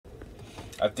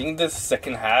I think the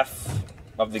second half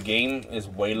of the game is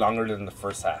way longer than the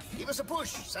first half. Give us a push,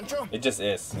 Sancho. It just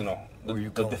is, you know, the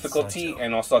difficulty Sancho?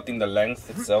 And also I think the length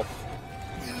itself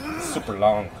is super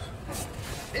long.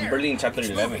 I'm barely in chapter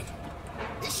 11.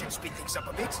 This should speed things up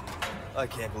a bit. I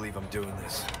can't believe I'm doing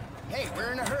this. Hey,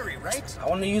 we're in a hurry, right? I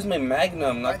want to use my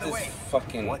Magnum, not this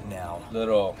fucking what now?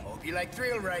 Little Hope you like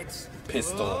thrill rides.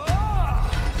 Pistol.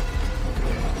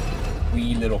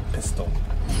 Wee little pistol.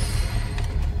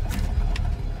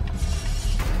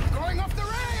 Going off the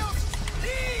rails!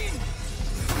 Lean!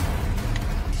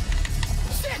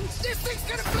 Shit! This thing's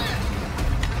gonna flip!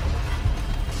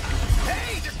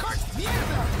 Hey, the cart's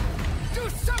mierda! Do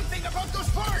something about those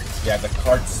parts! Yeah, the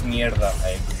cart's mierda, I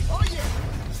agree. Oh yeah!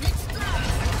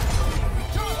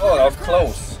 Oh, that was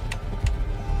close.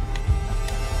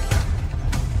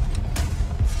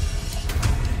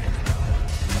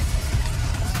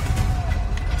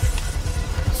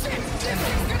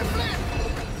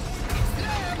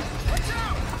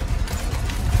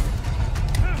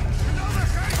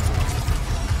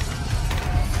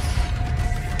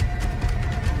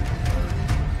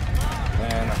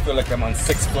 Man, I feel like I'm on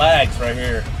Six Flags right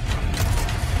here.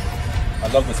 I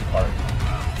love this part.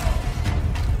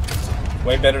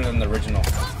 Way better than the original.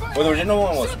 Well, the original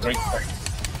one was great.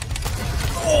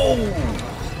 Oh!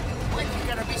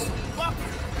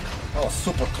 Oh,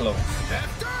 super close.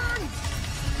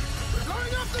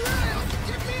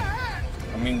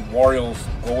 I mean, Wario's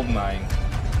Gold Mine.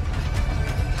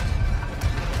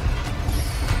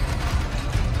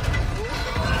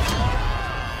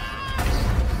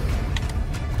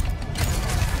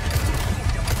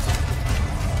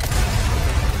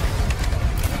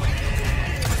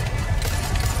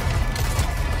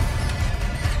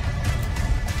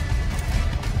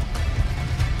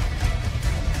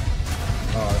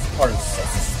 Part is so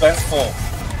suspenseful.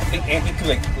 I think Andy could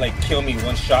like kill me,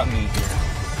 one shot me here.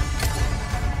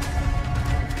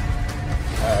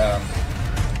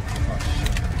 Oh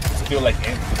shit. I feel like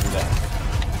Andy could do that.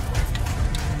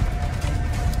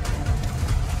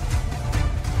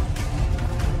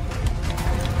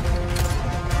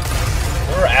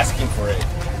 They were asking for it.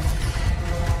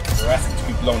 They were asking to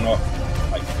be blown up.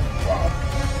 Like, wow.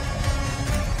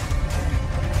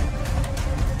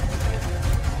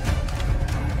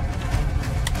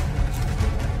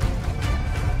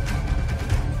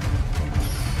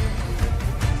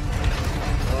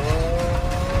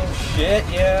 Shit,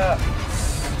 yeah.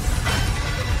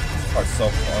 This part's so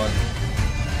fun.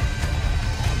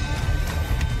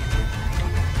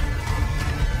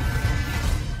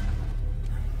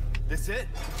 This it?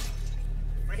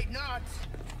 Afraid not.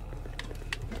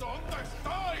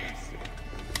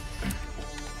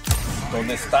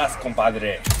 ¿Dónde estás,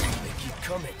 compadre? They keep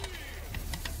coming.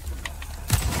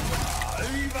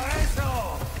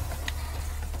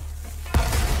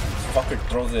 Fucker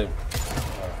throws it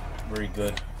very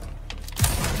good.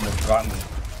 Almost got me.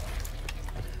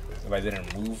 If I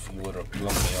didn't move, he would have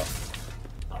blown me up.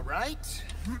 All right,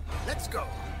 let's go.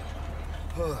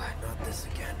 Not this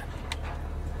again.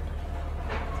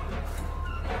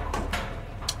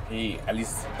 Hey, at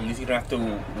least you don't have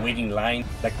to wait in line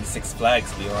like the Six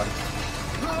Flags, Leon.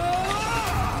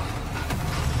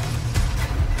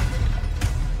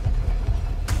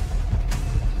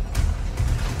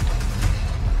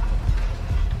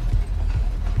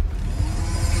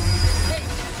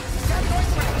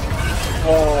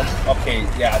 Oh, okay,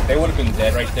 yeah, they would have been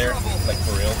dead right there, like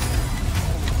for real.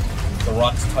 The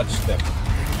rocks touched them.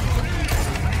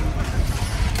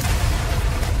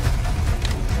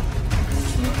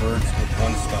 Two birds with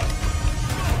one stone.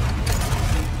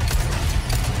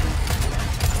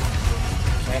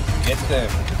 Can't get them.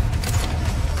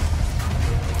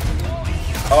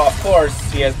 Oh, of course,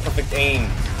 he has perfect aim.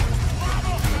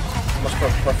 Much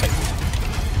more perfect.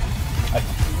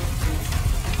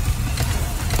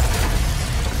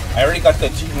 I already got the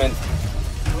achievement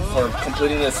for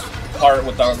completing this part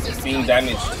without being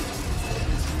damaged.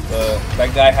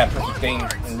 That guy had perfect aim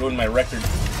and ruined my record.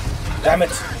 Damn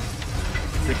it!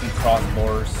 Freaking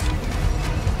crossbores.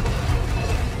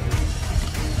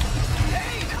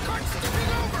 Hey, the cart's tipping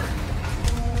over.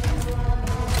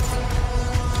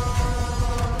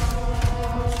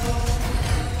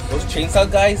 Those chainsaw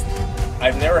guys,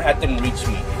 I've never had them reach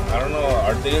me. I don't know,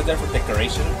 are they there for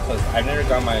decoration? Because I've never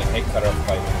got my head cut off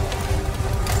by them.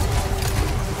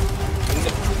 I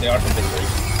think they are for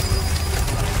decoration.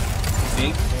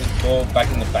 See? Let's go back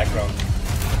in the background.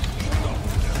 Come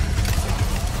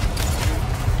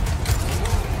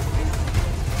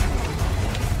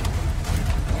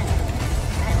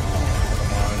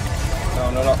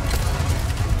on. No.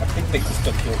 I think they could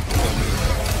still kill me.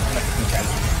 Mexican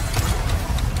cancer.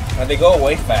 And they go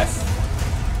away fast.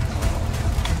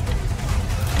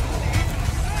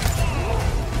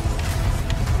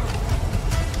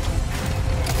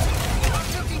 Not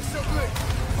looking so good.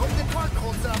 Hope the park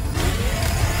holds up.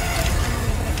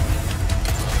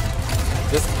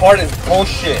 This part is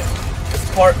bullshit. This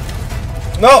part...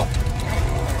 No!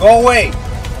 Go away!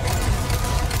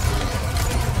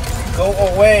 Go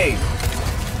away!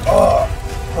 Ugh.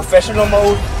 Professional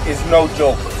mode is no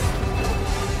joke.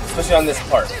 Especially on this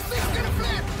part. This thing's gonna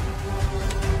flip.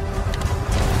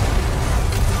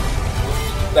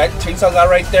 That chainsaw guy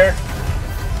right there,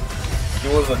 he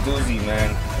was a doozy,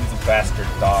 man. He's a bastard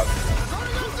dog. Going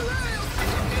off the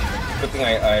rails. Good thing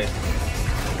I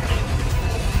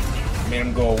made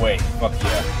him go away. Fuck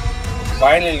yeah.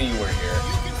 Finally we're here.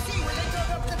 You can see where they dug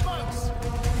up the bugs.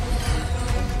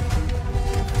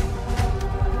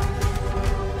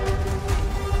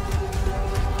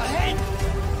 Ahead.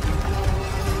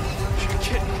 You're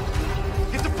kidding.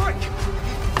 Hit the brake.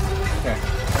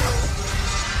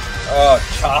 Oh,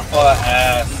 choppa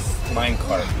ass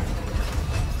minecart.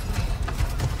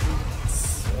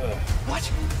 What?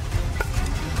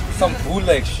 Some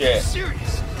bootleg shit.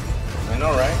 Serious? I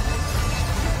know, right?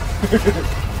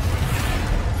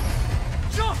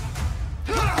 Jump!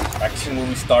 Action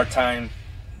movie star time.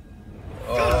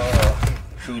 Oh,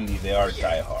 truly, they are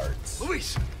diehards.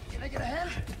 Luis! Can I get a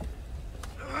hand?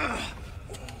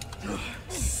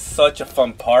 Such a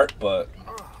fun part, but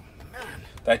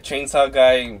that chainsaw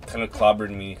guy kind of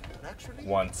clobbered me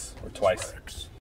once or twice.